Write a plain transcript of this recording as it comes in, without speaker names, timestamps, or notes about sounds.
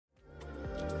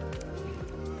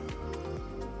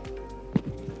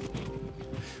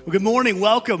Well, good morning.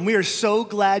 Welcome. We are so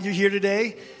glad you're here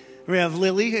today. We have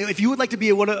Lily. If you would like to be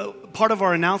a part of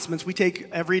our announcements, we take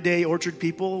everyday Orchard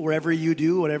people wherever you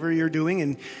do, whatever you're doing,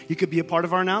 and you could be a part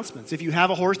of our announcements. If you have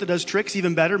a horse that does tricks,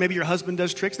 even better. Maybe your husband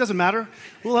does tricks. Doesn't matter.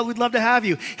 We'd love to have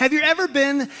you. Have you ever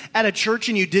been at a church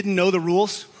and you didn't know the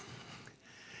rules?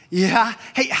 Yeah.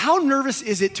 Hey, how nervous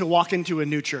is it to walk into a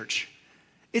new church?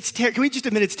 Can we just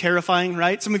admit it's terrifying,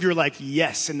 right? Some of you are like,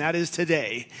 yes, and that is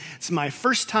today. It's my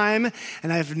first time,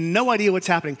 and I have no idea what's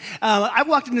happening. I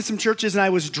walked into some churches, and I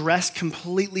was dressed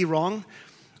completely wrong.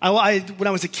 When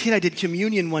I was a kid, I did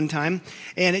communion one time,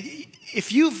 and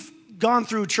if you've gone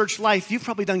through church life, you've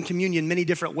probably done communion many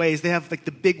different ways. They have like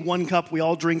the big one cup we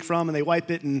all drink from, and they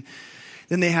wipe it, and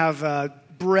then they have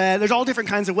bread. There's all different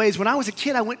kinds of ways. When I was a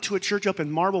kid, I went to a church up in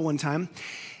Marble one time,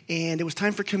 and it was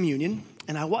time for communion.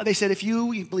 And they said, if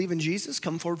you believe in Jesus,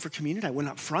 come forward for communion. I went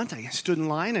up front. I stood in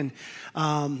line, and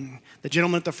the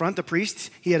gentleman at the front, the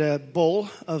priest, he had a bowl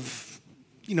of,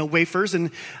 wafers.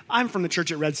 And I'm from the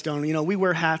church at Redstone. We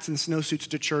wear hats and snowsuits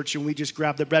to church, and we just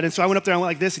grab the bread. And so I went up there, and I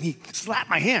went like this, and he slapped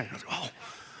my hand. I was like, oh.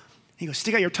 He goes,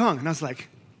 stick out your tongue. And I was like,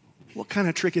 what kind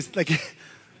of trick is, like...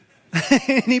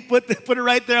 And he put it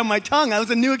right there on my tongue. That was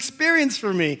a new experience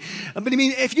for me. But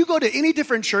if you go to any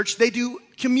different church, they do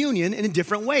communion in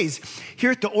different ways.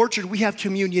 Here at the Orchard, we have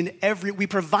communion we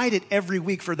provide it every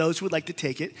week for those who would like to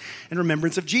take it in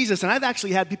remembrance of Jesus. And I've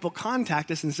actually had people contact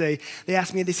us and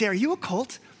they say, are you a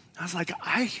cult? I was like,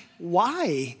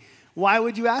 why? Why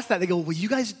would you ask that? They go, well, you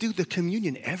guys do the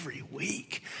communion every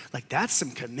week. Like, that's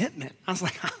some commitment. I was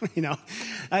like,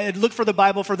 I'd look for the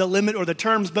Bible for the limit or the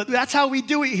terms, but that's how we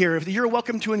do it here. You're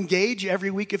welcome to engage every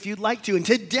week if you'd like to. And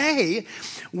today,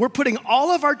 we're putting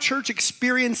all of our church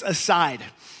experience aside.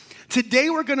 Today,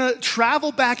 we're going to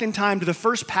travel back in time to the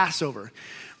first Passover,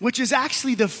 which is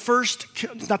actually the first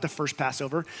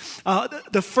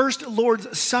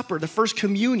Lord's Supper, the first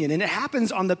communion. And it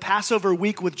happens on the Passover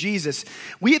week with Jesus.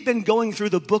 We have been going through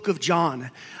the book of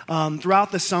John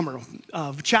throughout the summer,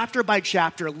 chapter by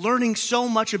chapter, learning so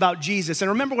much about Jesus. And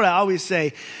remember what I always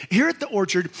say, here at the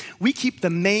Orchard, we keep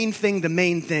the main thing,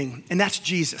 and that's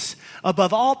Jesus.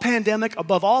 Above all pandemic,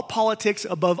 above all politics,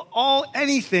 above all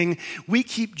anything, we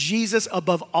keep Jesus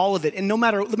above all of it. And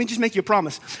let me just make you a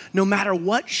promise, no matter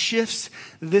what shifts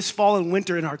this fall and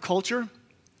winter in our culture,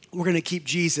 we're going to keep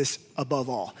Jesus above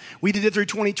all. We did it through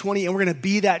 2020, and we're going to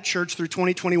be that church through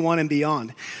 2021 and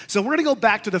beyond. So we're going to go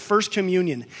back to the first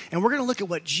communion, and we're going to look at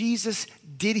what Jesus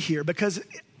did here, because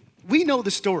we know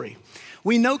the story.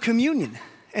 We know communion,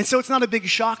 and so it's not a big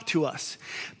shock to us.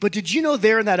 But did you know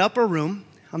there in that upper room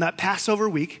on that Passover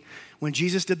week, when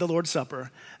Jesus did the Lord's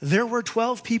Supper, there were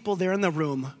 12 people there in the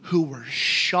room who were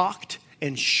shocked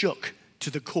and shook to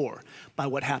the core by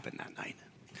what happened that night.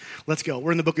 Let's go.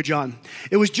 We're in the book of John.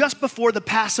 It was just before the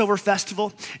Passover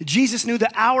festival. Jesus knew the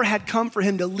hour had come for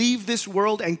him to leave this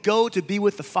world and go to be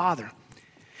with the Father.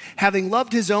 Having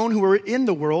loved his own who were in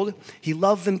the world, he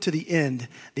loved them to the end.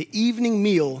 The evening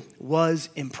meal was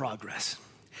in progress.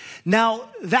 Now,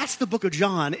 that's the book of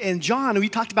John. And John, we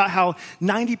talked about how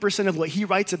 90% of what he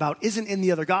writes about isn't in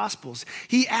the other Gospels.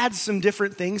 He adds some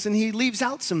different things and he leaves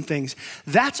out some things.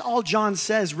 That's all John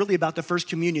says really about the first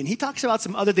communion. He talks about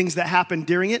some other things that happened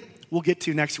during it we'll get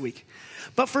to next week.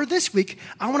 But for this week,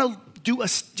 I want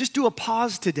to do a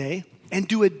pause today and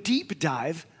do a deep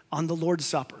dive on the Lord's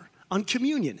Supper, on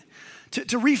communion.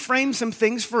 To reframe some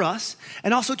things for us,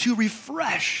 and also to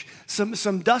refresh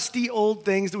some dusty old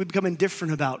things that we've become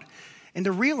indifferent about, and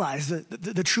to realize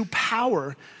the true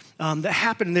power that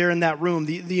happened there in that room,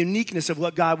 the uniqueness of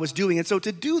what God was doing. And so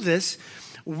to do this,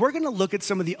 we're going to look at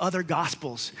some of the other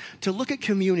Gospels, to look at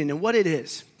communion and what it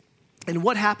is, and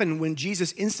what happened when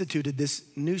Jesus instituted this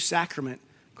new sacrament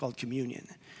called communion.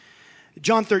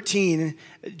 John 13,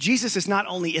 Jesus is not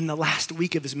only in the last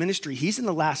week of his ministry, he's in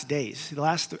the last days, the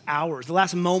last hours, the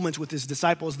last moments with his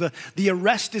disciples. The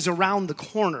arrest is around the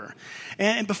corner.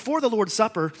 And before the Lord's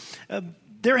Supper,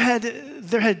 there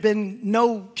had been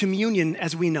no communion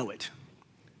as we know it.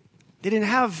 They didn't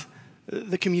have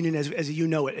the communion as you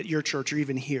know it at your church or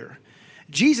even here.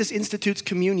 Jesus institutes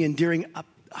communion during a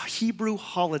Hebrew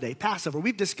holiday, Passover.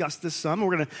 We've discussed this some.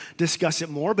 We're going to discuss it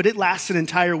more, but it lasts an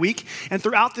entire week. And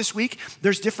throughout this week,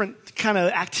 there's different kind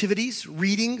of activities,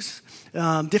 readings,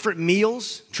 different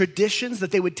meals, traditions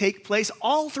that they would take place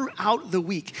all throughout the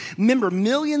week. Remember,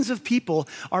 millions of people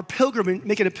are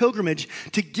making a pilgrimage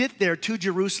to get there to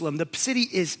Jerusalem. The city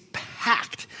is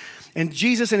packed, and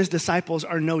Jesus and his disciples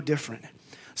are no different.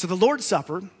 So the Lord's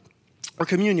Supper, or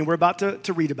communion we're about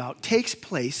to read about, takes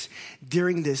place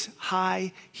during this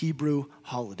high Hebrew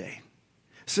holiday.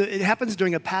 So it happens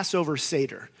during a Passover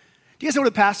Seder. Do you guys know what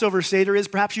a Passover Seder is?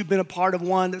 Perhaps you've been a part of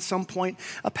one at some point.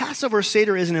 A Passover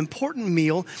Seder is an important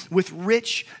meal with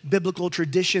rich biblical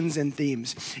traditions and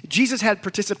themes. Jesus had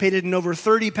participated in over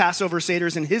 30 Passover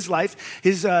Seders in his life.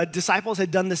 His disciples had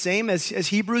done the same as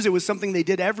Hebrews. It was something they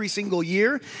did every single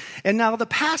year. And now the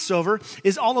Passover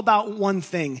is all about one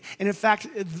thing. And in fact,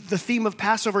 the theme of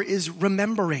Passover is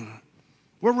remembering.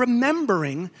 We're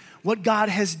remembering what God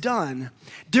has done.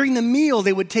 During the meal,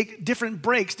 they would take different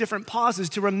breaks, different pauses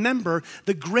to remember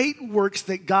the great works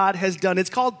that God has done. It's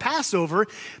called Passover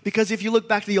because if you look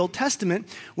back to the Old Testament,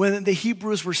 when the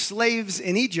Hebrews were slaves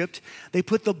in Egypt, they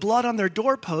put the blood on their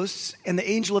doorposts and the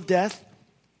angel of death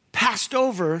passed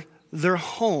over their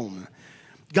home.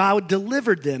 God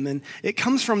delivered them, and it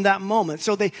comes from that moment.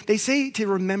 So they say to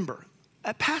remember.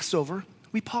 At Passover,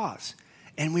 we pause.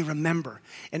 And we remember.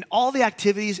 And all the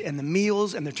activities and the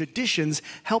meals and the traditions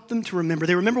help them to remember.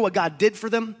 They remember what God did for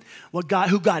them, who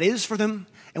God is for them,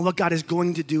 and what God is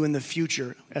going to do in the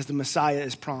future as the Messiah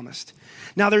is promised.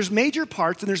 Now, there's major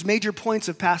parts and there's major points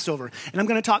of Passover. And I'm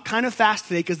going to talk kind of fast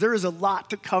today because there is a lot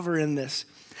to cover in this.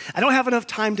 I don't have enough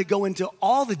time to go into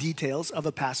all the details of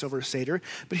a Passover Seder,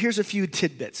 but here's a few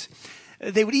tidbits.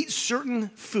 They would eat certain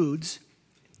foods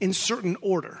in certain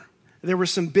order. There were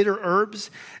some bitter herbs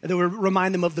that would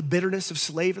remind them of the bitterness of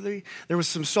slavery. There was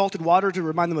some salted water to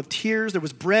remind them of tears. There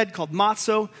was bread called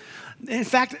matzo. In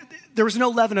fact, there was no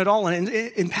leaven at all. And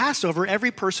in Passover, every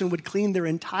person would clean their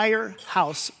entire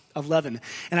house of leaven.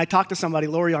 And I talked to somebody,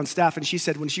 Lori, on staff, and she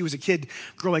said when she was a kid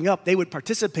growing up, they would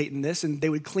participate in this, and they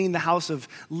would clean the house of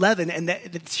leaven. And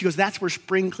she goes, that's where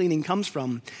spring cleaning comes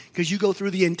from, because you go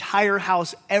through the entire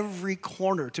house, every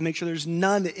corner, to make sure there's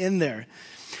none in there.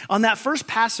 On that first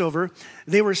Passover,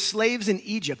 they were slaves in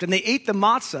Egypt, and they ate the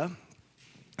matzah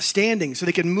standing so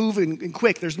they could move and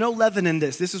quick. There's no leaven in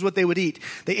this. This is what they would eat.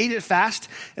 They ate it fast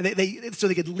and so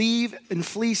they could leave and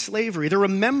flee slavery. They're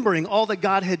remembering all that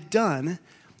God had done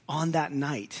on that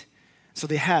night. So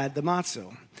they had the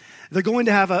matzah. They're going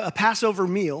to have a Passover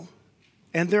meal,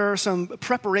 and there are some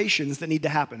preparations that need to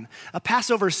happen. A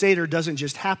Passover Seder doesn't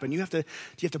just happen. You have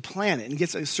to plan it and get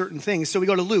certain things. So we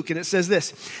go to Luke, and it says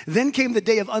this. Then came the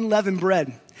day of unleavened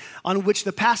bread, on which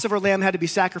the Passover lamb had to be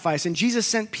sacrificed. And Jesus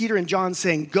sent Peter and John,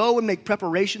 saying, go and make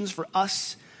preparations for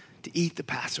us to eat the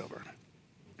Passover.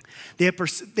 They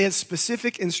had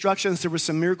specific instructions. There were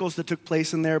some miracles that took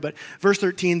place in there. But verse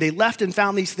 13, they left and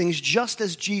found these things just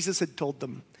as Jesus had told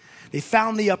them. They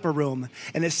found the upper room,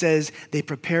 and it says they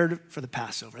prepared for the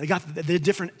Passover. They got the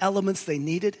different elements they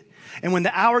needed. And when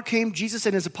the hour came, Jesus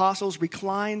and his apostles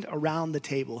reclined around the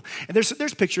table. And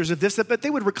there's pictures of this, but they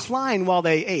would recline while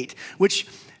they ate, which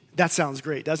that sounds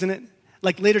great, doesn't it?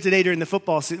 Like later today during the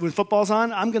football, when football's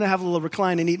on, I'm going to have a little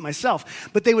recline and eat myself.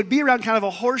 But they would be around kind of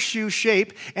a horseshoe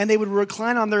shape, and they would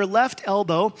recline on their left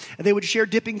elbow, and they would share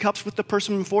dipping cups with the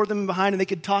person before them and behind, and they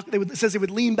could talk. It says they would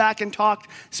lean back and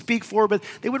talk, speak forward, but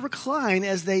they would recline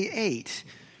as they ate.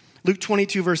 Luke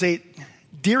 22, verse 8,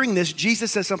 during this,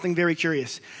 Jesus says something very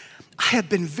curious. I have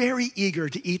been very eager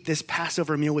to eat this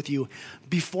Passover meal with you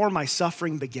before my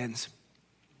suffering begins.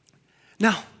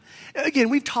 Now, again,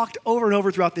 we've talked over and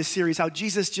over throughout this series how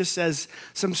Jesus just says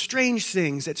some strange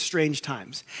things at strange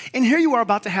times. And here you are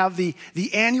about to have the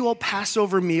annual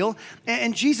Passover meal,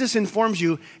 and Jesus informs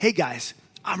you, hey guys,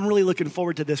 I'm really looking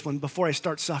forward to this one before I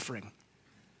start suffering.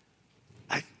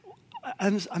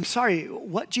 I'm sorry,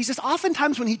 what, Jesus?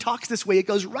 Oftentimes when he talks this way, it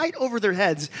goes right over their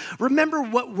heads. Remember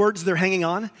what words they're hanging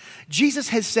on? Jesus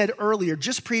has said earlier,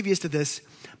 just previous to this,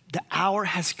 the hour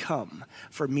has come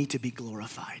for me to be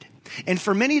glorified. And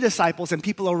for many disciples and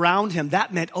people around him,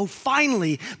 that meant, oh,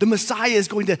 finally, the Messiah is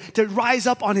going to rise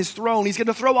up on his throne. He's going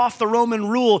to throw off the Roman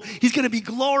rule. He's going to be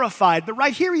glorified. But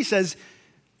right here he says,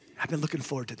 I've been looking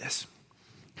forward to this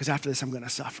because after this, I'm going to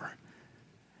suffer.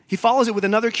 He follows it with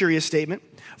another curious statement.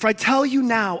 For I tell you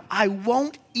now, I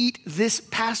won't eat this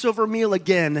Passover meal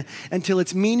again until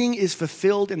its meaning is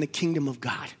fulfilled in the kingdom of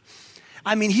God.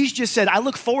 I mean, he's just said, I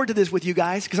look forward to this with you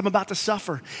guys because I'm about to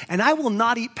suffer. And I will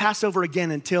not eat Passover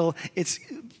again until it's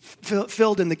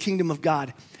filled in the kingdom of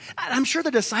God. And I'm sure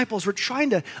the disciples were trying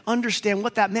to understand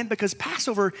what that meant because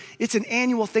Passover, it's an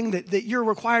annual thing that you're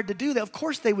required to do. That of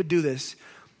course they would do this.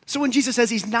 So when Jesus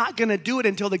says he's not going to do it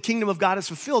until the kingdom of God is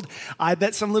fulfilled, I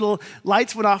bet some little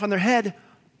lights went off on their head.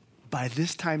 By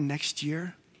this time next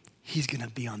year, he's going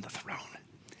to be on the throne.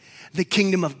 The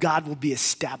kingdom of God will be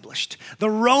established. The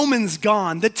Romans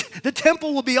gone. The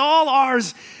temple will be all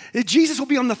ours. Jesus will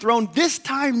be on the throne this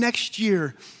time next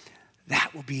year.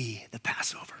 That will be the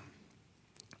Passover.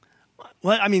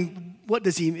 What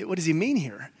does he mean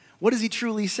here? What is he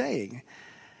truly saying?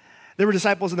 There were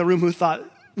disciples in the room who thought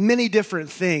many different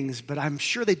things, but I'm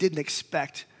sure they didn't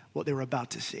expect what they were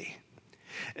about to see.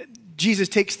 Jesus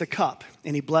takes the cup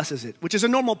and he blesses it, which is a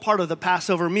normal part of the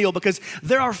Passover meal because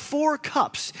there are 4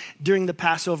 cups during the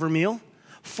Passover meal,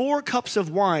 4 cups of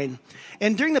wine.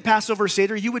 And during the Passover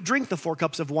Seder, you would drink the 4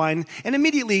 cups of wine. And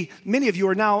immediately, many of you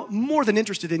are now more than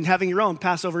interested in having your own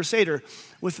Passover Seder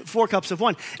with 4 cups of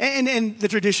wine. And the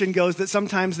tradition goes that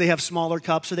sometimes they have smaller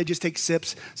cups or they just take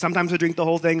sips. Sometimes they drink the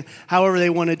whole thing, however they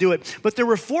want to do it. But there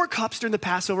were 4 cups during the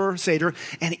Passover Seder,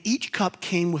 and each cup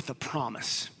came with a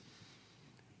promise.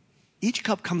 Each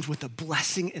cup comes with a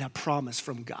blessing and a promise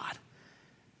from God.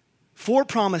 4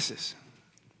 promises,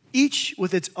 each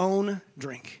with its own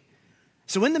drink.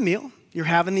 So in the meal, you're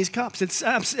having these cups.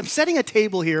 I'm setting a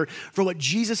table here for what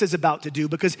Jesus is about to do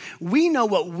because we know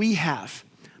what we have,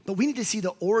 but we need to see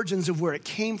the origins of where it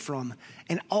came from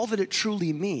and all that it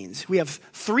truly means. We have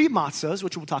 3 matzahs,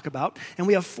 which we'll talk about, and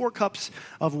we have 4 cups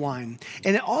of wine.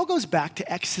 And it all goes back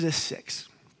to Exodus 6.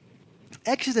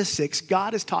 Exodus 6,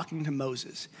 God is talking to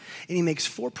Moses, and he makes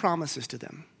 4 promises to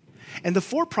them. And the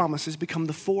 4 promises become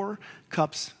the 4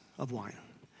 cups of wine.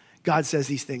 God says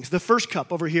these things. The first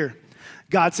cup over here,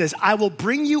 God says, I will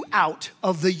bring you out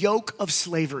of the yoke of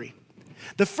slavery.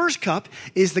 The first cup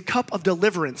is the cup of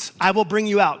deliverance. I will bring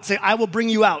you out. Say, I will bring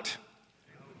you out.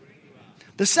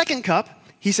 The second cup,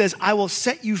 he says, I will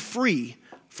set you free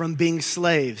from being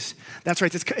slaves. That's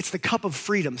right, it's the cup of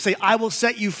freedom. Say, I will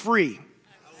set you free.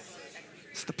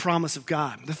 It's the promise of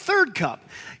God. The third cup,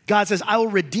 God says, I will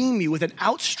redeem you with an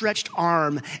outstretched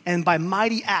arm and by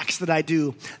mighty acts that I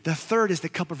do. The third is the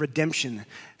cup of redemption.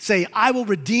 Say, I will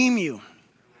redeem you.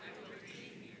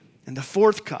 And the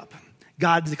fourth cup,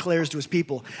 God declares to his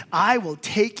people, I will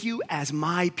take you as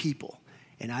my people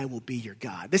and I will be your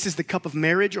God. This is the cup of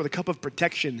marriage or the cup of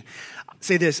protection.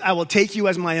 Say this, I will take you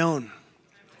as my own.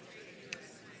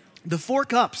 The 4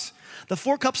 cups. The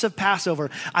 4 cups of Passover,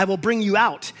 I will bring you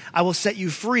out, I will set you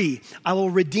free, I will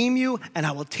redeem you, and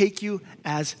I will take you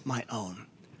as my own.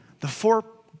 The 4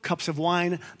 cups of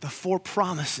wine, the 4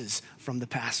 promises from the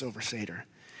Passover Seder.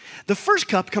 The first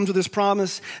cup comes with this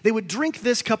promise. They would drink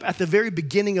this cup at the very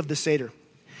beginning of the Seder.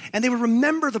 And they would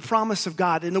remember the promise of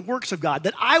God and the works of God,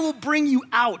 that I will bring you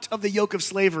out of the yoke of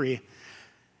slavery.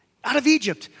 Out of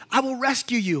Egypt, I will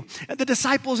rescue you. The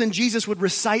disciples and Jesus would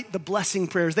recite the blessing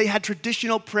prayers. They had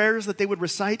traditional prayers that they would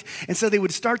recite. And so they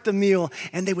would start the meal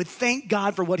and they would thank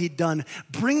God for what he'd done,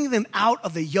 bringing them out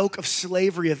of the yoke of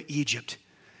slavery of Egypt.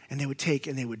 And they would take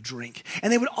and they would drink.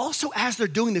 And they would also, as they're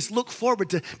doing this, look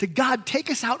forward to God, take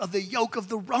us out of the yoke of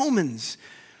the Romans.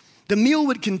 The meal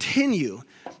would continue.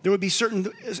 There would be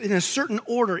in a certain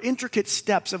order, intricate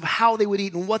steps of how they would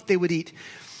eat and what they would eat.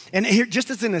 And here, just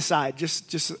as an aside,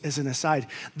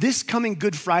 this coming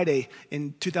Good Friday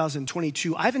in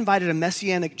 2022, I've invited a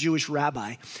Messianic Jewish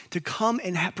rabbi to come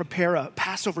and prepare a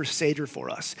Passover Seder for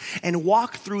us and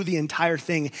walk through the entire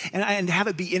thing and have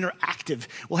it be interactive.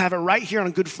 We'll have it right here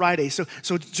on Good Friday. So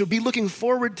be looking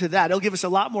forward to that. It'll give us a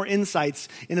lot more insights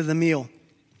into the meal.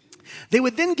 They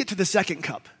would then get to the second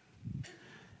cup.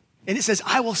 And it says,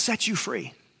 I will set you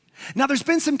free. Now, there's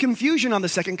been some confusion on the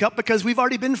second cup because we've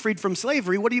already been freed from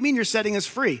slavery. What do you mean you're setting us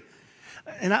free?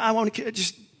 And I want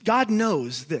to God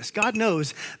knows this. God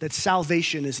knows that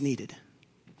salvation is needed.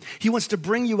 He wants to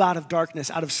bring you out of darkness,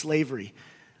 out of slavery,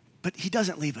 but he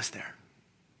doesn't leave us there.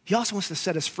 He also wants to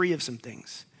set us free of some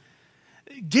things.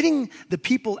 Getting the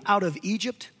people out of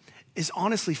Egypt is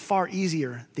honestly far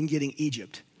easier than getting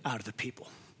Egypt out of the people.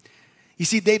 You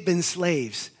see, they've been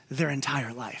slaves their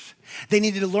entire life. They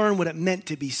needed to learn what it meant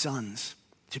to be sons,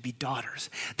 to be daughters.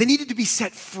 They needed to be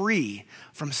set free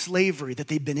from slavery that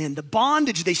they've been in, the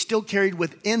bondage they still carried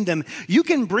within them. You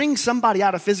can bring somebody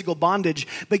out of physical bondage,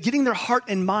 but getting their heart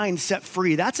and mind set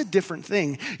free, that's a different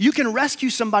thing. You can rescue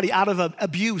somebody out of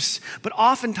abuse, but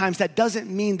oftentimes that doesn't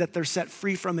mean that they're set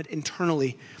free from it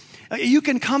internally. You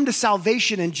can come to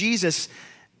salvation in Jesus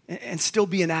and still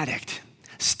be an addict,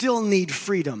 still need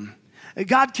freedom.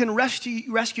 God can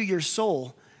rescue your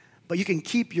soul, but you can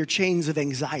keep your chains of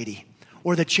anxiety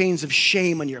or the chains of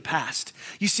shame on your past.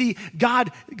 You see, God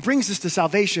brings us to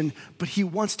salvation, but he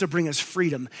wants to bring us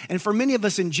freedom. And for many of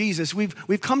us in Jesus,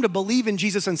 we've come to believe in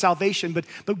Jesus and salvation, but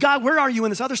God, where are you in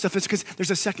this other stuff? It's because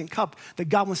there's a second cup that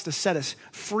God wants to set us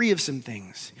free of some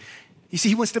things. You see,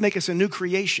 he wants to make us a new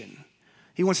creation.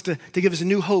 He wants to give us a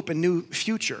new hope and new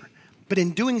future. But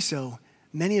in doing so,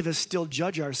 many of us still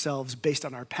judge ourselves based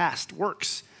on our past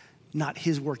works, not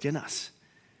his work in us.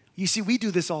 You see, we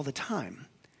do this all the time.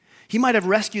 He might have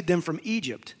rescued them from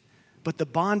Egypt, but the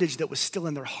bondage that was still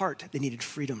in their heart, they needed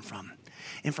freedom from.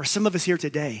 And for some of us here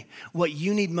today, what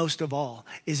you need most of all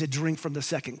is a drink from the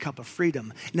second cup of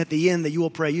freedom. And at the end that you will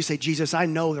pray, you say, Jesus, I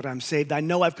know that I'm saved. I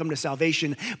know I've come to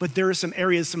salvation, but there are some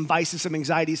areas, some vices, some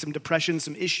anxiety, some depression,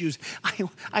 some issues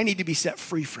I need to be set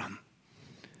free from.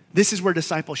 This is where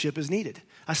discipleship is needed.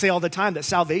 I say all the time that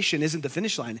salvation isn't the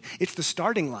finish line. It's the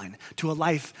starting line to a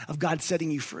life of God setting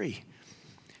you free.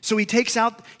 So he takes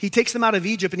them out of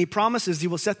Egypt and he promises he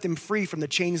will set them free from the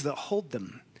chains that hold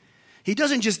them. He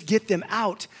doesn't just get them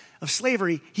out of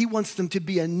slavery. He wants them to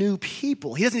be a new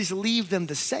people. He doesn't just leave them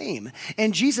the same.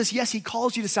 And Jesus, yes, he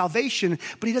calls you to salvation,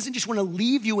 but he doesn't just want to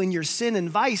leave you in your sin and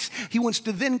vice. He wants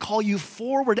to then call you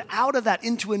forward out of that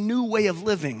into a new way of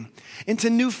living,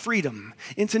 into new freedom,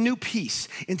 into new peace,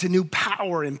 into new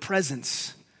power and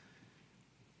presence.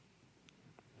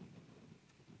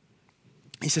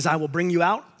 He says, I will bring you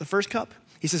out, the first cup.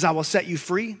 He says, I will set you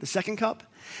free, the second cup.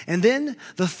 And then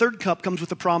the third cup comes with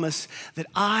the promise that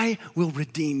I will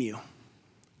redeem you.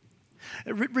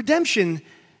 Redemption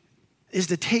is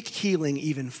to take healing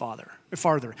even farther.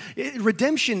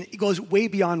 Redemption goes way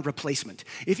beyond replacement.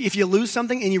 If you lose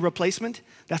something and you replacement,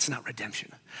 that's not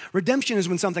redemption. Redemption is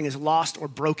when something is lost or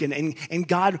broken and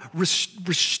God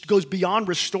goes beyond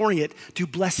restoring it to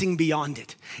blessing beyond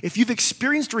it. If you've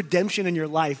experienced redemption in your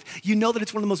life, you know that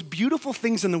it's one of the most beautiful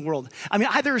things in the world. I mean,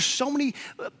 there are so many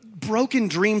broken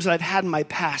dreams that I've had in my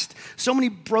past, so many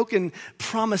broken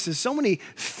promises, so many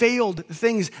failed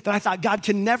things that I thought God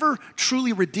can never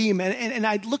truly redeem. And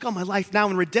I look on my life now,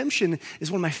 and redemption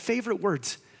is one of my favorite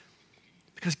words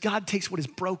because God takes what is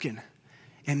broken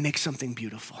and makes something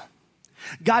beautiful.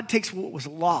 God takes what was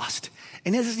lost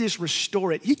and doesn't just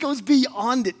restore it. He goes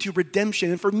beyond it to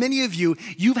redemption. And for many of you,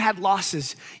 you've had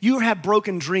losses. You have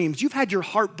broken dreams. You've had your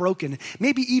heart broken.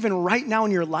 Maybe even right now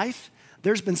in your life,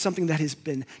 there's been something that has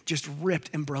been just ripped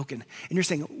and broken. And you're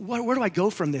saying, where do I go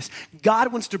from this?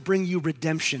 God wants to bring you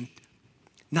redemption,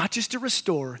 not just to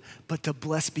restore, but to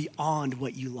bless beyond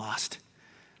what you lost.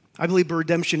 I believe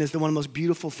redemption is one of the most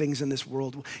beautiful things in this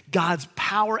world. God's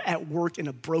power at work in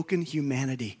a broken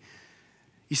humanity.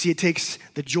 You see, it takes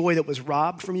the joy that was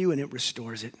robbed from you and it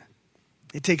restores it.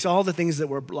 It takes all the things that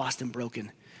were lost and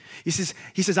broken. He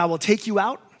says, I will take you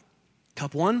out.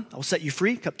 Cup 1, I will set you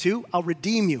free. Cup 2, I'll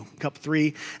redeem you. Cup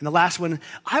 3, and the last one,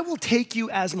 I will take you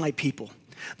as my people.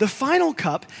 The final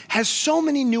cup has so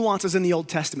many nuances in the Old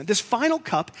Testament. This final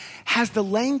cup has the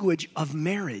language of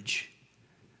marriage.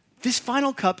 This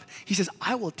final cup, he says,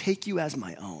 I will take you as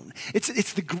my own.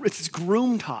 It's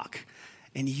groom talk.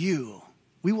 And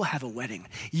we will have a wedding.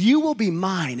 You will be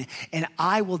mine, and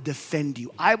I will defend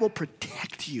you. I will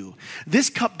protect you. This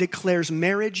cup declares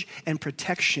marriage and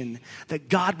protection, that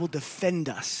God will defend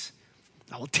us.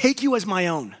 I will take you as my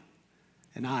own,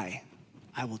 and I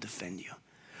will defend you.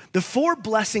 The 4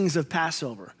 blessings of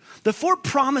Passover, the 4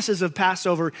 promises of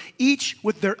Passover, each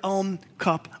with their own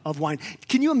cup of wine.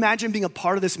 Can you imagine being a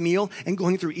part of this meal and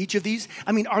going through each of these?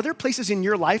 I mean, are there places in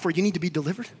your life where you need to be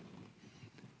delivered?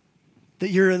 That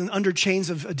you're under chains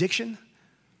of addiction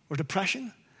or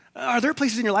depression? Are there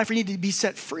places in your life where you need to be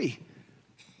set free?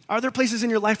 Are there places in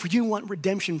your life where you want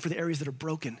redemption for the areas that are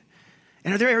broken?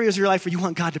 And are there areas of your life where you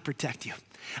want God to protect you?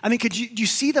 I mean, do you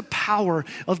see the power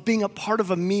of being a part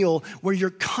of a meal where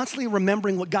you're constantly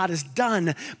remembering what God has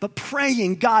done, but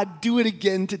praying, God, do it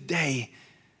again today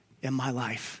in my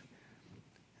life?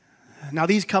 Now,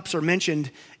 these cups are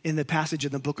mentioned in the passage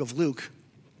in the book of Luke.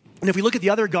 And if we look at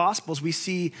the other Gospels, we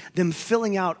see them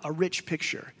filling out a rich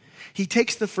picture. He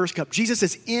takes the first cup. Jesus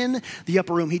is in the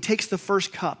upper room. He takes the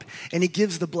first cup and he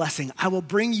gives the blessing. I will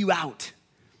bring you out.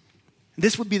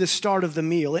 This would be the start of the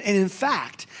meal. And in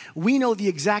fact, we know the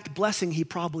exact blessing he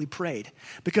probably prayed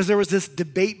because there was this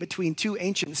debate between 2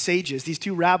 ancient sages, these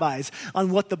 2 rabbis,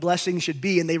 on what the blessing should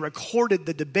be. And they recorded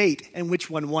the debate and which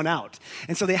one won out.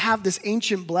 And so they have this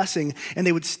ancient blessing and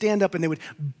they would stand up and they would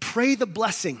pray the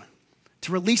blessing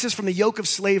to release us from the yoke of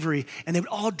slavery. And they would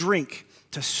all drink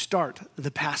to start the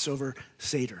Passover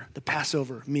Seder, the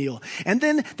Passover meal. And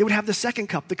then they would have the second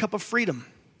cup, the cup of freedom.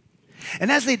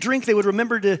 And as they drink, they would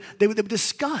they would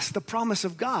discuss the promise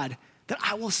of God that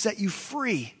I will set you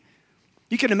free.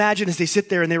 You can imagine as they sit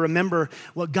there and they remember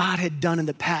what God had done in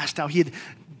the past, how he had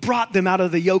brought them out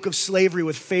of the yoke of slavery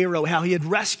with Pharaoh, how he had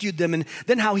rescued them, and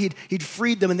then how he'd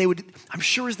freed them. And they would, I'm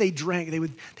sure as they drank, they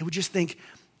would just think,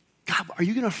 God, are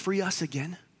you going to free us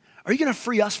again? Are you going to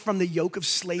free us from the yoke of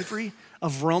slavery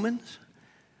of Romans?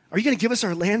 Are you going to give us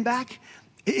our land back?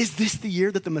 Is this the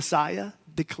year that the Messiah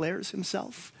declares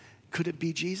himself? Could it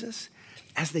be Jesus?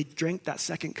 As they drank that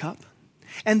second cup.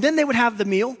 And then they would have the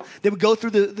meal. They would go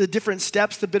through the different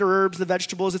steps, the bitter herbs, the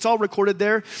vegetables. It's all recorded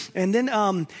there. And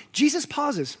then Jesus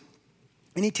pauses.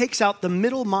 And he takes out the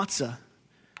middle matzah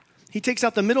He takes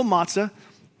out the middle matzah.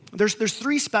 There's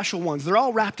three special ones. They're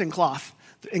all wrapped in cloth.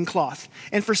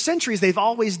 And for centuries, they've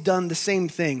always done the same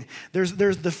thing. There's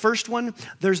the first one,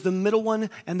 there's the middle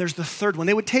one, and there's the third one.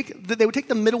 They would take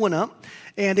the middle one up,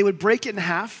 and they would break it in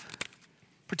half,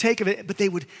 partake of it, but they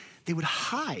would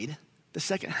hide the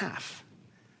second half.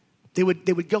 They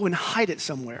would go and hide it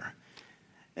somewhere.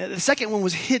 The second one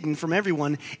was hidden from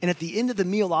everyone, and at the end of the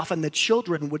meal, often the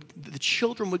children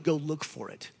would go look for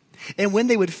it. And when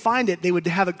they would find it, they would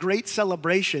have a great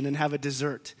celebration and have a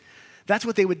dessert. That's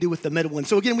what they would do with the middle one.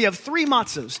 So again, we have three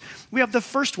matzahs. We have the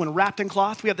first one wrapped in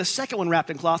cloth. We have the second one wrapped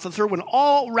in cloth. The third one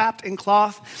all wrapped in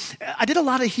cloth. I did a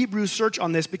lot of Hebrew search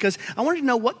on this because I wanted to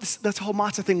know what this whole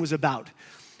matzah thing was about,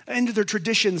 and their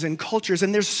traditions and cultures.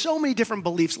 And there's so many different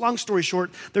beliefs. Long story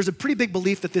short, there's a pretty big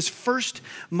belief that this first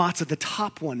matzah, the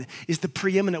top one, is the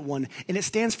preeminent one, and it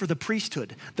stands for the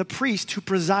priesthood, the priest who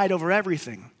preside over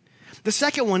everything. The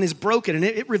second one is broken, and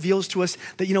it reveals to us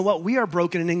that, you know what, we are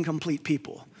broken and incomplete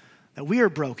people, that we are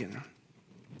broken.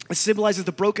 It symbolizes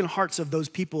the broken hearts of those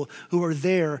people who are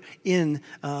there in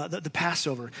the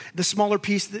Passover. The smaller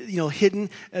piece, hidden,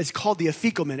 is called the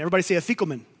afikomen. Everybody say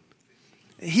afikomen.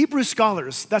 Hebrew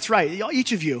scholars, that's right,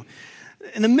 each of you.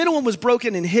 And the middle one was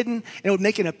broken and hidden, and it would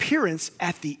make an appearance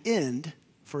at the end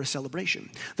for a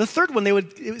celebration. The third one,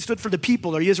 it stood for the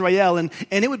people, or Yisrael,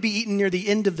 and it would be eaten near the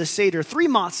end of the Seder. Three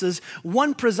matzahs,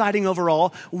 one presiding over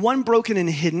all, one broken and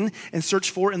hidden and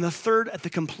searched for, and the third at the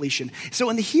completion. So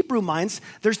in the Hebrew minds,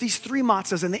 there's these three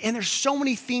matzahs, and there's so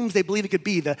many themes they believe it could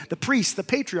be, the priest, the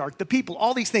patriarch, the people,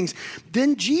 all these things.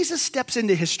 Then Jesus steps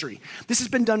into history. This has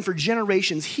been done for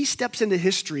generations. He steps into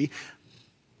history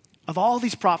of all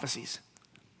these prophecies,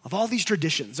 of all these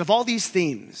traditions, of all these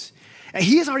themes. And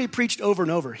he has already preached over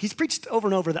and over. He's preached over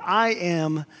and over that I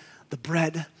am the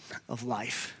bread of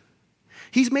life.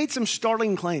 He's made some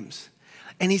startling claims.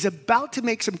 And he's about to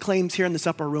make some claims here in this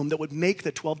upper room that would make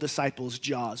the 12 disciples'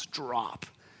 jaws drop.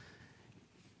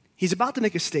 He's about to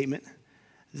make a statement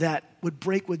that would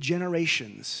break with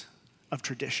generations of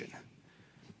tradition,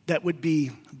 that would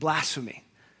be blasphemy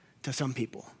to some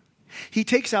people. He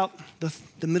takes out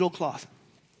the middle cloth.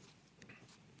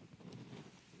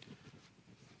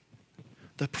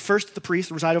 The first, the priest,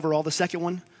 reside over all. The second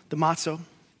one, the matzah,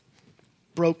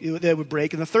 they would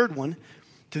break. And the third one,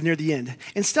 to near the end.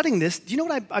 In studying this, do you know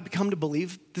what I've come to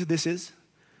believe that this is?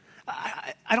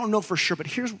 I don't know for sure, but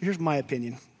here's my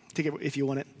opinion. Take it if you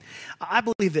want it. I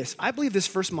believe this. I believe this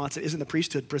first matzah isn't the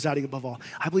priesthood presiding above all.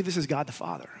 I believe this is God the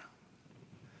Father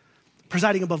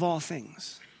presiding above all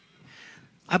things.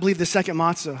 I believe the second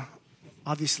matzah,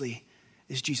 obviously,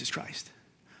 is Jesus Christ,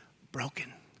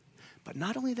 broken. But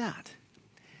not only that,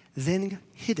 then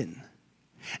hidden.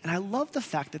 And I love the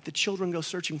fact that the children go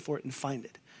searching for it and find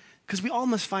it. Because we all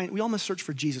must search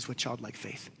for Jesus with childlike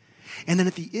faith. And then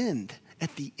at the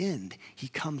end, he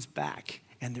comes back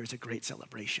and there's a great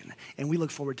celebration. And we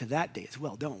look forward to that day as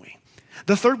well, don't we?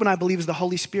 The third one, I believe, is the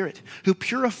Holy Spirit, who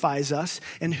purifies us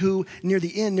and who, near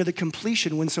the end, near the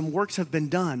completion, when some works have been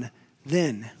done,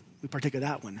 then we partake of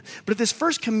that one. But at this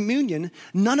first communion,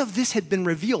 none of this had been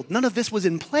revealed. None of this was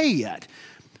in play yet.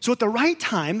 So at the right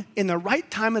time, in the right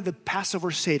time of the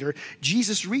Passover Seder,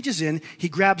 Jesus reaches in, he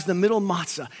grabs the middle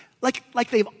matzah, like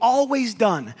they've always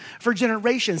done for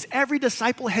generations. Every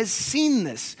disciple has seen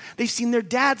this. They've seen their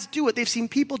dads do it. They've seen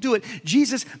people do it.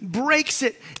 Jesus breaks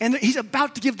it, and he's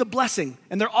about to give the blessing.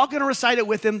 And they're all going to recite it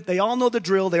with him. They all know the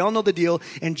drill. They all know the deal.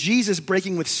 And Jesus,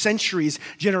 breaking with centuries,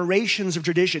 generations of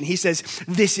tradition, he says,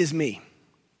 "This is me."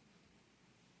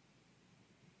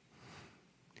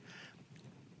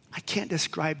 I can't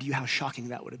describe to you how shocking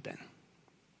that would have been,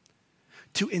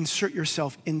 to insert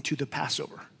yourself into the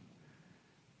Passover.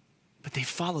 But they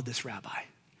followed this rabbi.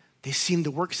 They've seen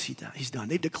the works he's done.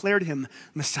 They've declared him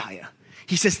Messiah.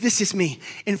 He says, "This is me."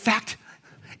 In fact,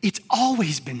 it's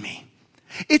always been me.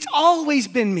 It's always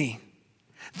been me.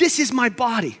 This is my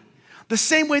body. The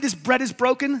same way this bread is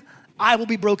broken, I will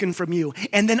be broken from you,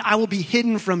 and then I will be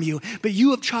hidden from you. But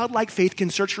you of childlike faith can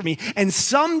search for me. And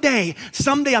someday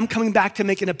I'm coming back to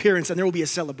make an appearance, and there will be a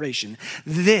celebration.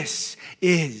 This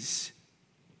is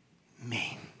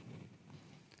me.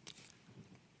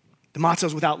 The matzah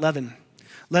is without leaven.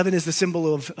 Leaven is the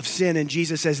symbol of sin, and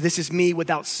Jesus says, "This is me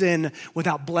without sin,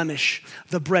 without blemish,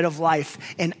 the bread of life,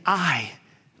 and I'm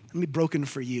be broken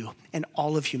for you and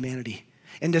all of humanity."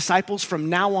 And disciples, from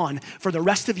now on, for the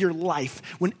rest of your life,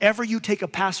 whenever you take a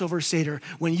Passover Seder,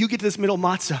 when you get to this middle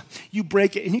matzah, you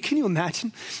break it. And can you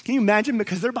imagine? Can you imagine?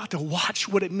 Because they're about to watch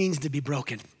what it means to be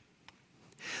broken.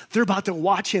 They're about to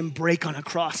watch him break on a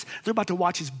cross. They're about to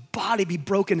watch his body be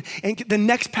broken. And the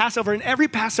next Passover, and every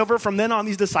Passover from then on,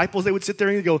 these disciples, they would sit there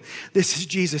and go, this is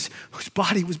Jesus whose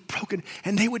body was broken.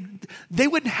 And they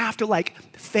wouldn't have to like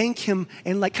thank him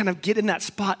and like kind of get in that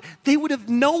spot. They would have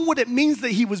known what it means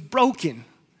that he was broken.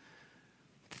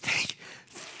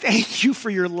 Thank you for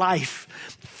your life.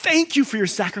 Thank you for your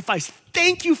sacrifice.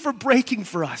 Thank you for breaking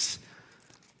for us.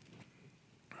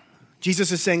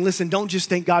 Jesus is saying, listen, don't just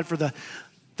thank God for the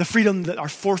freedom that our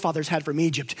forefathers had from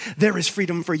Egypt. There is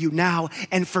freedom for you now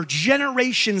and for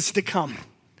generations to come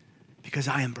because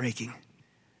I am breaking.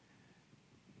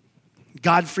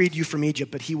 God freed you from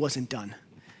Egypt, but he wasn't done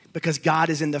because God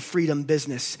is in the freedom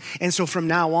business. And so from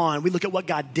now on, we look at what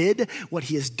God did, what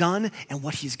he has done, and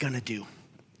what he's gonna do.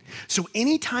 So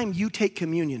anytime you take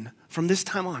communion from this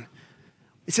time on,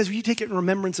 it says, you take it in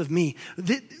remembrance of me.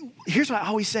 Here's what I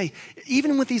always say,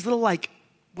 even with these little like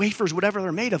wafers, whatever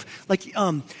they're made of, like,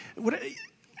 yeah,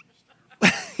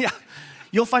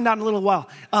 you'll find out in a little while.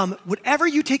 Whatever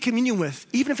you take communion with,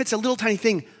 even if it's a little tiny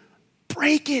thing,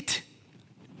 break it,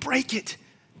 and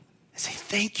say,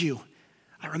 thank you.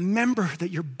 I remember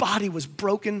that your body was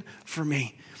broken for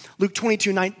me. Luke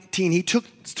 22:19, he took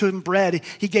to him bread,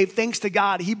 he gave thanks to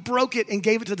God, he broke it and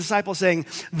gave it to the disciples saying,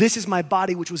 this is my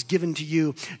body which was given to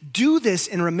you. Do this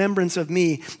in remembrance of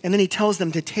me. And then he tells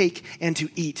them to take and to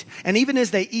eat. And even as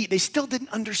they eat, they still didn't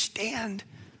understand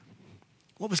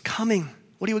what was coming,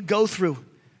 what he would go through.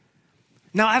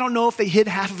 Now, I don't know if they hid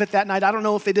half of it that night. I don't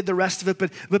know if they did the rest of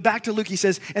it, but back to Luke, he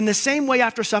says, in the same way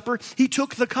after supper, he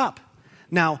took the cup.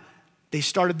 Now, they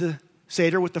started the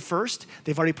Seder with the first.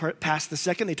 They've already passed the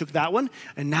second. They took that one,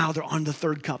 and now they're on the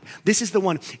third cup. This is the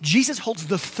one. Jesus holds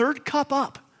the third cup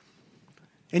up.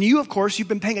 And you, of course, you've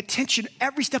been paying attention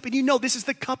every step, and you know this is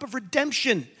the cup of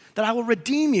redemption, that I will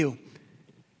redeem you.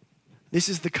 This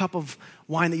is the cup of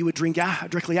wine that you would drink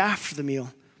directly after the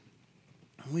meal.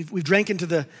 We've drank into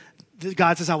the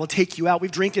God says, I will take you out. We've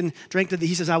drank to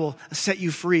he says, I will set you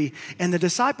free. And the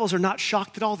disciples are not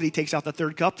shocked at all that he takes out the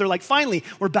third cup. They're like, finally,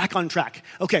 we're back on track.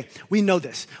 Okay, we know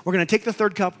this. We're going to take the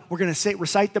third cup. We're going to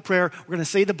recite the prayer. We're going to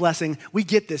say the blessing. We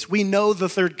get this. We know the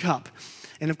third cup.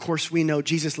 And of course, we know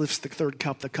Jesus lifts the third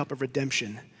cup, the cup of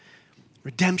redemption.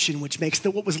 Redemption, which makes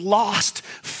what was lost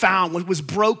found, what was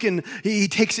broken, he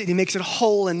takes it and he makes it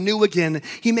whole and new again.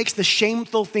 He makes the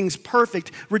shameful things perfect.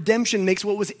 Redemption makes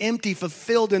what was empty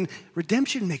fulfilled, and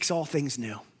redemption makes all things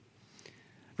new.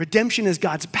 Redemption is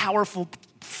God's powerful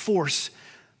force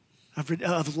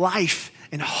of life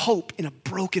and hope in a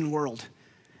broken world.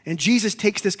 And Jesus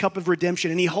takes this cup of redemption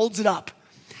and he holds it up.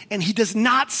 And he does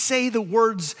not say the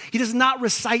words, he does not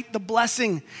recite the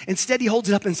blessing. Instead, he holds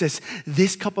it up and says,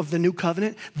 this cup of the new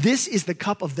covenant, this is the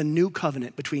cup of the new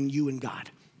covenant between you and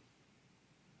God.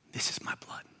 This is my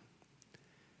blood.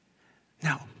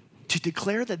 Now, to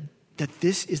declare that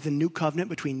this is the new covenant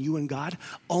between you and God,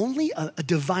 only a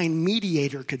divine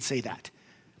mediator could say that.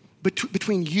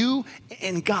 Between you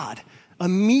and God, a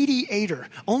mediator,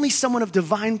 only someone of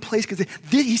divine place could say,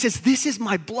 he says, this is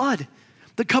my blood,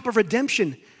 the cup of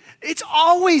redemption. It's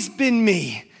always been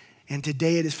me, and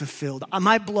today it is fulfilled.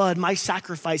 My blood, my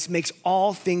sacrifice makes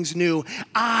all things new.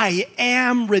 I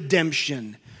am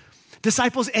redemption.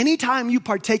 Disciples, anytime you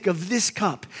partake of this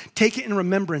cup, take it in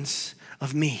remembrance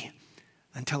of me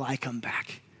until I come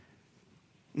back.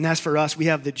 And as for us, we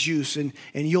have the juice, and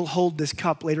you'll hold this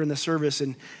cup later in the service,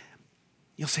 and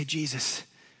you'll say, Jesus,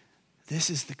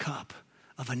 this is the cup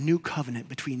of a new covenant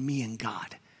between me and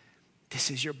God.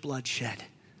 This is your blood shed.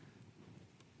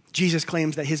 Jesus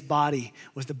claims that his body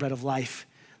was the bread of life,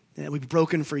 that it would be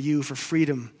broken for you, for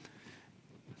freedom,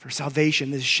 for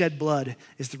salvation. This shed blood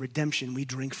is the redemption we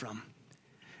drink from.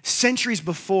 Centuries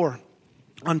before,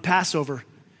 on Passover,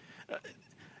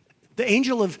 the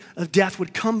angel of death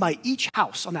would come by each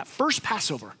house on that first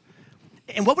Passover.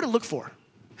 And what would it look for?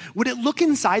 Would it look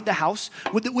inside the house?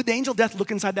 Would the angel of death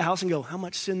look inside the house and go, how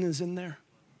much sin is in there?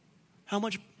 How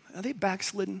much, are they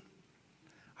backslidden?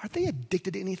 Are they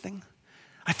addicted to anything?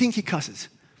 I think he cusses.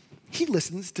 He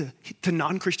listens to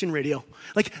non-Christian radio.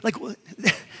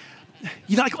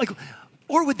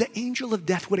 Or would the angel of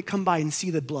death, would it come by and see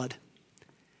the blood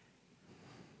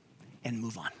and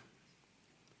move on?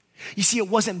 You see, it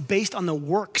wasn't based on the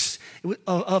works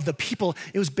of the people.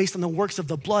 It was based on the works of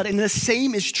the blood. And the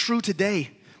same is true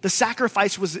today. The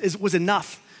sacrifice was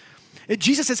enough.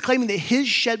 Jesus is claiming that his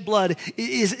shed blood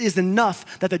is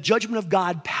enough that the judgment of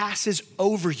God passes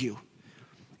over you,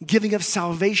 giving us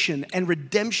salvation and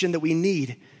redemption that we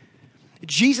need.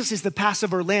 Jesus is the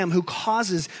Passover lamb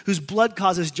whose blood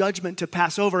causes judgment to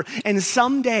pass over. And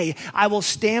someday I will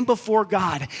stand before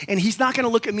God, and he's not going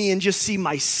to look at me and just see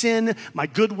my sin, my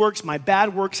good works, my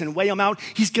bad works, and weigh them out.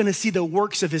 He's going to see the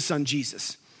works of his son,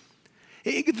 Jesus.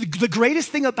 The greatest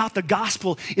thing about the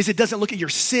gospel is it doesn't look at your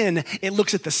sin, it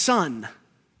looks at the Son.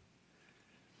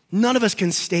 None of us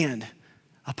can stand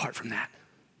apart from that.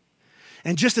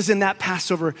 And just as in that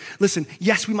Passover, listen,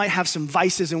 yes, we might have some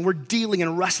vices and we're dealing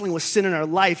and wrestling with sin in our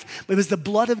life, but does the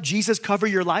blood of Jesus cover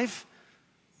your life?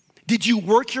 Did you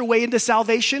work your way into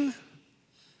salvation?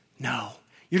 No,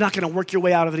 you're not going to work your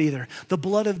way out of it either. The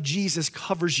blood of Jesus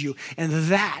covers you, and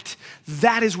that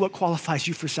is what qualifies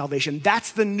you for salvation.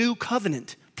 That's the new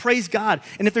covenant. Praise God.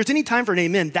 And if there's any time for an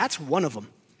amen, that's one of them.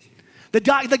 The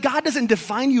God doesn't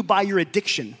define you by your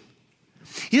addiction.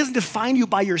 He doesn't define you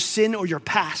by your sin or your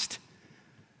past.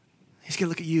 He's going to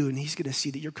look at you and he's going to see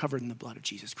that you're covered in the blood of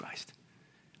Jesus Christ.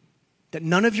 That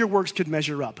none of your works could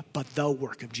measure up, but the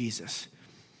work of Jesus.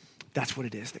 That's what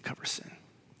it is that covers sin.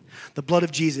 The blood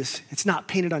of Jesus, it's not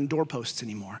painted on doorposts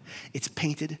anymore. It's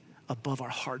painted above our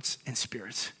hearts and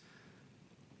spirits.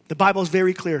 The Bible is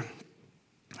very clear.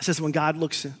 It says when God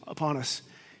looks upon us,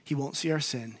 he won't see our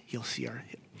sin, he'll see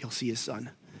his son.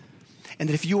 And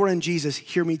that if you are in Jesus,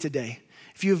 hear me today.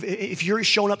 If you're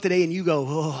showing up today and you go,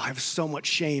 oh, I have so much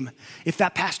shame. If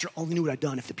that pastor only knew what I'd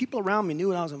done. If the people around me knew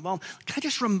what I was involved, can I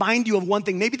just remind you of one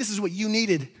thing? Maybe this is what you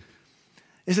needed,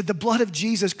 is that the blood of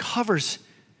Jesus covers,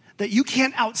 that you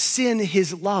can't out-sin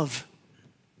his love.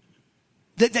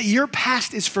 That your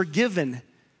past is forgiven.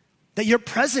 That your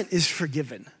present is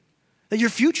forgiven. That your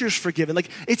future is forgiven. Like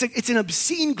it's an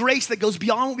obscene grace that goes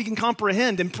beyond what we can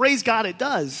comprehend. And praise God it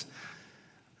does.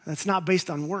 That's not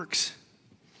based on works.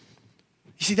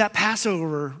 You see, that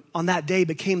Passover on that day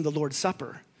became the Lord's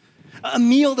Supper, a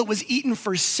meal that was eaten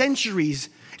for centuries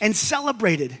and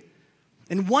celebrated.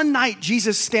 And one night,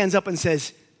 Jesus stands up and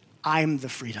says, I'm the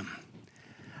freedom.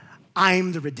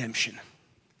 I'm the redemption.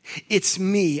 It's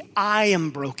me. I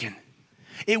am broken.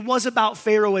 It was about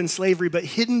Pharaoh and slavery, but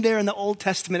hidden there in the Old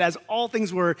Testament, as all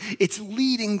things were, it's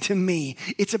leading to me.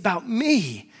 It's about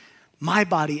me, my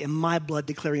body and my blood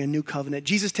declaring a new covenant.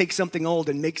 Jesus takes something old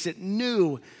and makes it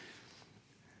new.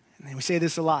 And we say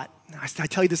this a lot. I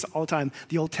tell you this all the time.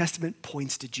 The Old Testament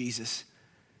points to Jesus.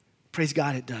 Praise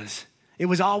God, it does. It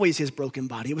was always his broken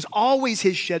body. It was always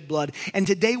his shed blood. And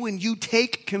today when you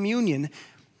take communion,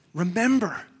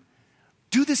 remember,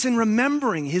 do this in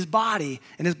remembering his body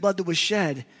and his blood that was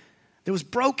shed, that was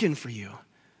broken for you.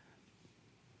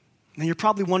 Now you're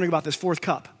probably wondering about this fourth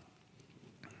cup.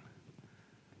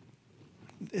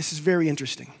 This is very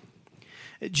interesting.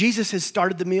 Jesus has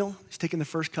started the meal. He's taken the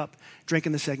first cup,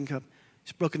 drinking the second cup.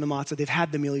 He's broken the matzah. They've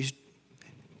had the meal. He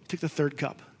took the third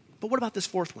cup. But what about this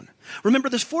fourth one? Remember,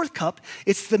 this fourth cup,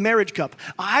 it's the marriage cup.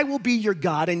 I will be your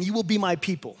God and you will be my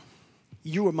people.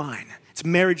 You are mine. It's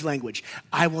marriage language.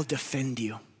 I will defend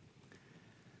you.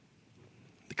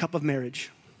 The cup of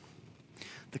marriage.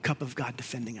 The cup of God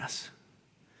defending us.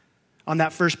 On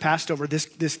that first Passover,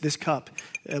 this cup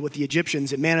with the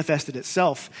Egyptians, it manifested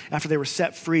itself after they were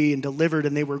set free and delivered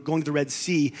and they were going to the Red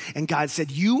Sea. And God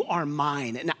said, you are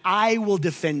mine and I will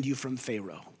defend you from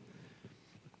Pharaoh.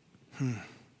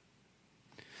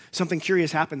 Something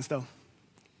curious happens though.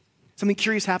 Something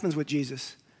curious happens with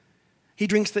Jesus. He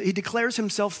declares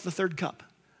himself the third cup,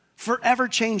 forever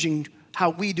changing how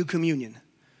we do communion.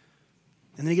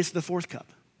 And then he gets to the fourth cup.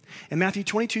 And Matthew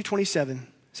 22:27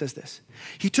 says this.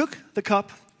 He took the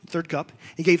cup, third cup,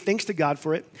 he gave thanks to God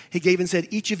for it. He gave and said,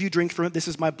 each of you drink from it. This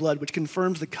is my blood, which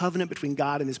confirms the covenant between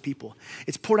God and his people.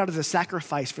 It's poured out as a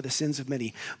sacrifice for the sins of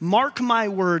many. Mark my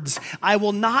words, I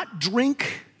will not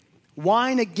drink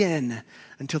wine again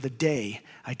until the day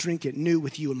I drink it new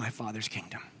with you in my Father's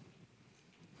kingdom.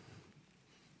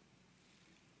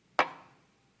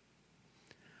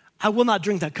 I will not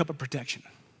drink that cup of protection.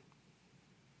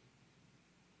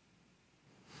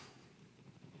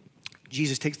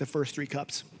 Jesus takes the first three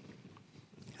cups,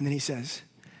 and then he says,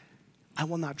 I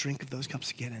will not drink of those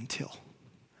cups again until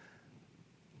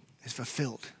it's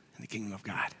fulfilled in the kingdom of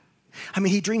God. I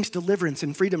mean, he drinks deliverance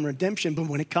and freedom and redemption, but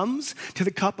when it comes to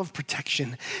the cup of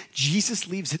protection, Jesus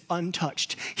leaves it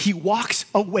untouched. He walks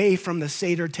away from the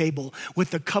Seder table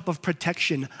with the cup of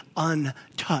protection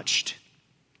untouched.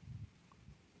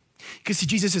 Because see,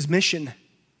 Jesus' mission,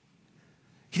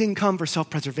 he didn't come for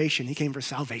self-preservation, he came for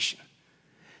salvation.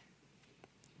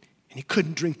 And he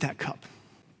couldn't drink that cup.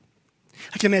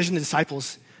 I can imagine the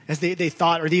disciples as they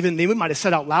thought, or they might have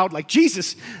said out loud, like,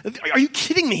 Jesus, are you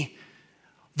kidding me?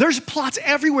 There's plots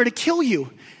everywhere to kill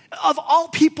you. Of all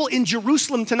people in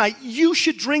Jerusalem tonight, you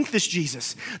should drink this,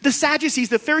 Jesus. The Sadducees,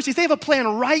 the Pharisees, they have a plan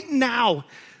right now.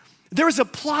 There is a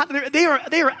plot. They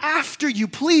are after you.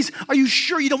 Please, are you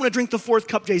sure you don't want to drink the fourth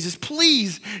cup, Jesus?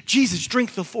 Please, Jesus,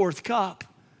 drink the fourth cup.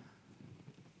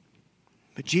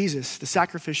 But Jesus, the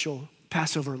sacrificial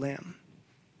Passover lamb,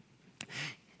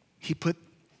 he put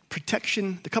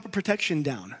the cup of protection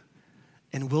down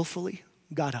and willfully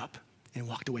got up and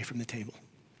walked away from the table.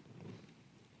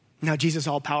 Now, Jesus,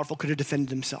 all powerful, could have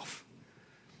defended himself,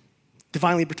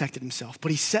 divinely protected himself, but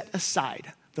he set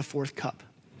aside the fourth cup.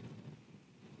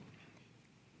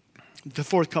 The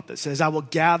fourth cup that says, I will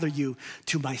gather you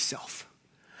to myself.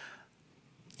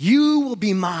 You will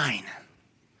be mine.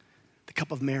 The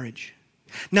cup of marriage.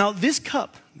 Now, this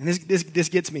cup, and this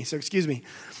gets me, so excuse me.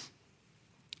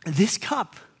 This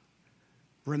cup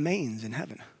remains in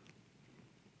heaven.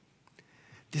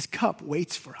 This cup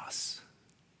waits for us.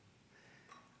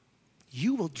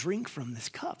 You will drink from this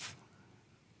cup.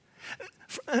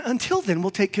 Until then, we'll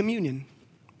take communion.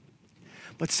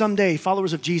 But someday,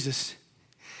 followers of Jesus,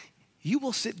 you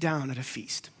will sit down at a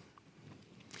feast.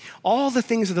 All the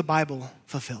things of the Bible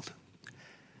fulfilled.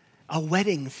 A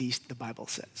wedding feast, the Bible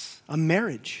says. A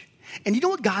marriage. And you know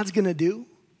what God's going to do?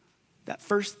 That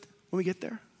first, when we get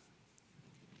there?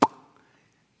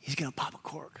 He's going to pop a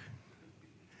cork.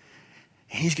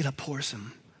 And he's going to pour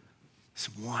some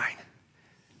wine.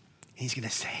 And he's going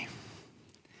to say,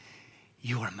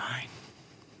 you are mine.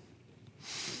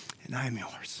 And I am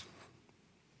yours.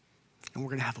 And we're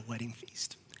going to have a wedding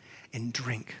feast and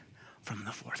drink from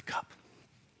the fourth cup.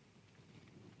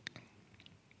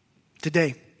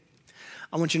 Today,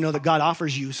 I want you to know that God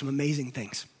offers you some amazing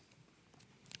things.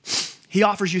 He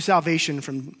offers you salvation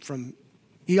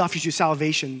He offers you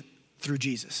salvation through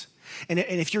Jesus. And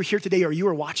if you're here today or you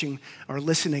are watching or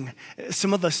listening,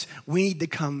 some of us, we need to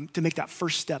come to make that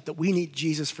first step that we need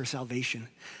Jesus for salvation.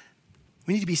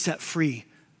 We need to be set free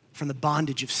from the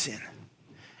bondage of sin.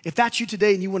 If that's you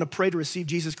today and you want to pray to receive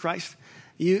Jesus Christ,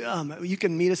 you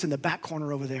can meet us in the back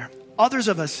corner over there. Others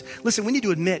of us, listen, we need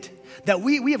to admit that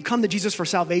we have come to Jesus for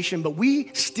salvation, but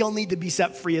we still need to be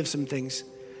set free of some things.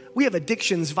 We have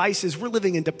addictions, vices. We're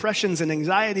living in depressions and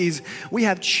anxieties. We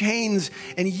have chains.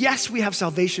 And yes, we have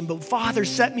salvation, but Father,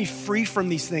 set me free from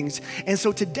these things. And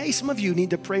so today, some of you need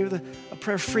to pray with a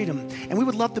prayer of freedom. And we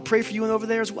would love to pray for you over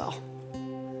there as well.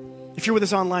 If you're with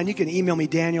us online, you can email me,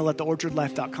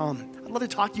 Daniel@theorchardlife.com. I'd love to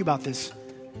talk to you about this.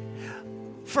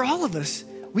 For all of us,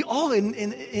 we all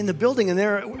in the building and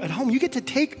there at home, you get to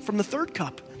take from the third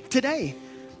cup today.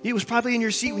 It was probably in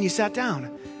your seat when you sat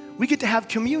down. We get to have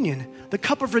communion, the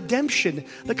cup of redemption,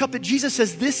 the cup that Jesus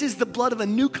says, this is the blood of a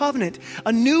new covenant,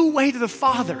 a new way to the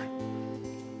Father.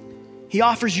 He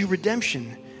offers you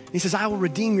redemption. He says, I will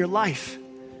redeem your life.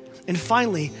 And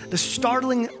finally, the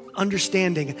startling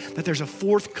understanding that there's a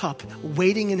fourth cup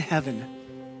waiting in heaven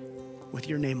with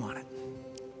your name on it,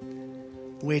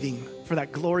 waiting for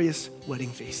that glorious wedding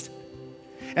feast.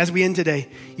 As we end today,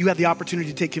 you have the opportunity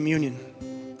to take communion.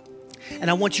 And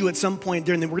I want you at some point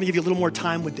we're going to give you a little more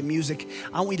time with the music.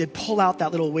 I want you to pull out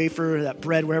that little wafer, that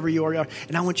bread, wherever you are,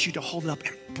 and I want you to hold it up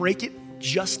and break it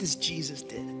just as Jesus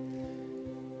did.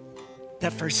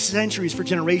 That for centuries, for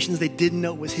generations, they didn't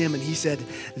know it was him, and he said,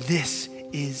 this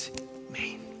is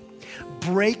me.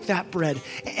 Break that bread,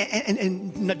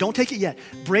 and don't take it yet.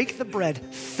 Break the bread.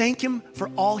 Thank him for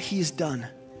all he's done.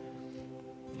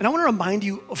 And I want to remind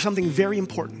you of something very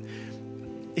important.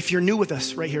 If you're new with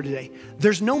us right here today,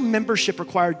 there's no membership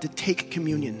required to take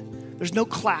communion. There's no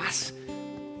class.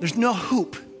 There's no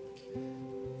hoop.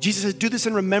 Jesus says, do this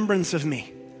in remembrance of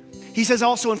me. He says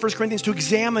also in 1 Corinthians to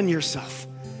examine yourself.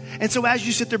 And so as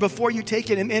you sit there before you take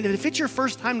it, and if it's your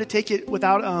first time to take it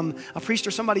without a priest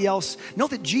or somebody else, know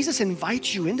that Jesus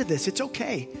invites you into this. It's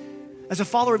okay. As a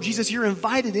follower of Jesus, you're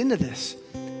invited into this.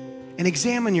 And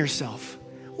examine yourself.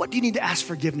 What do you need to ask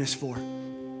forgiveness for?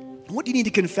 What do you need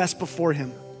to confess before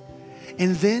him?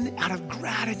 And then out of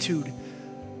gratitude,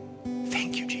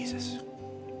 thank you, Jesus.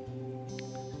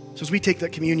 So as we take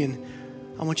that communion,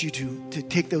 I want you to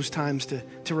take those times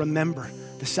to remember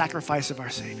the sacrifice of our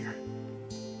Savior.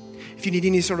 If you need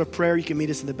any sort of prayer, you can meet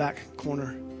us in the back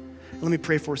corner. And let me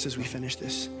pray for us as we finish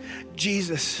this.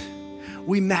 Jesus,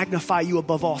 we magnify you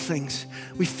above all things.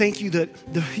 We thank you that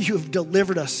you have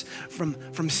delivered us from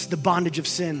the bondage of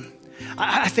sin.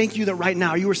 I thank you that right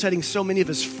now you are setting so many of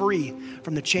us free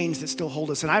from the chains that still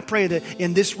hold us. And I pray that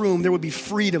in this room there would be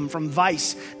freedom from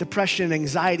vice, depression,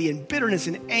 anxiety, and bitterness,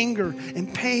 and anger,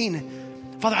 and pain.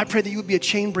 Father, I pray that you would be a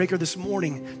chain breaker this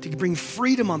morning to bring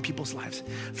freedom on people's lives.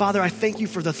 Father, I thank you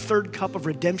for the third cup of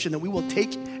redemption that we will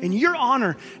take in your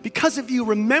honor because of you,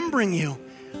 remembering you.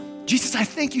 Jesus, I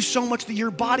thank you so much that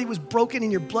your body was broken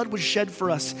and your blood was shed for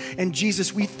us. And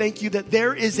Jesus, we thank you that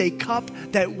there is a cup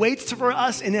that waits for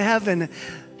us in heaven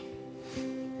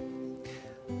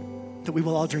that we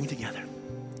will all drink together.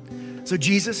 So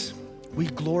Jesus, we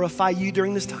glorify you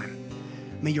during this time.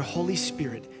 May your Holy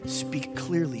Spirit speak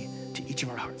clearly to each of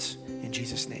our hearts. In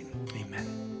Jesus' name,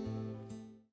 amen.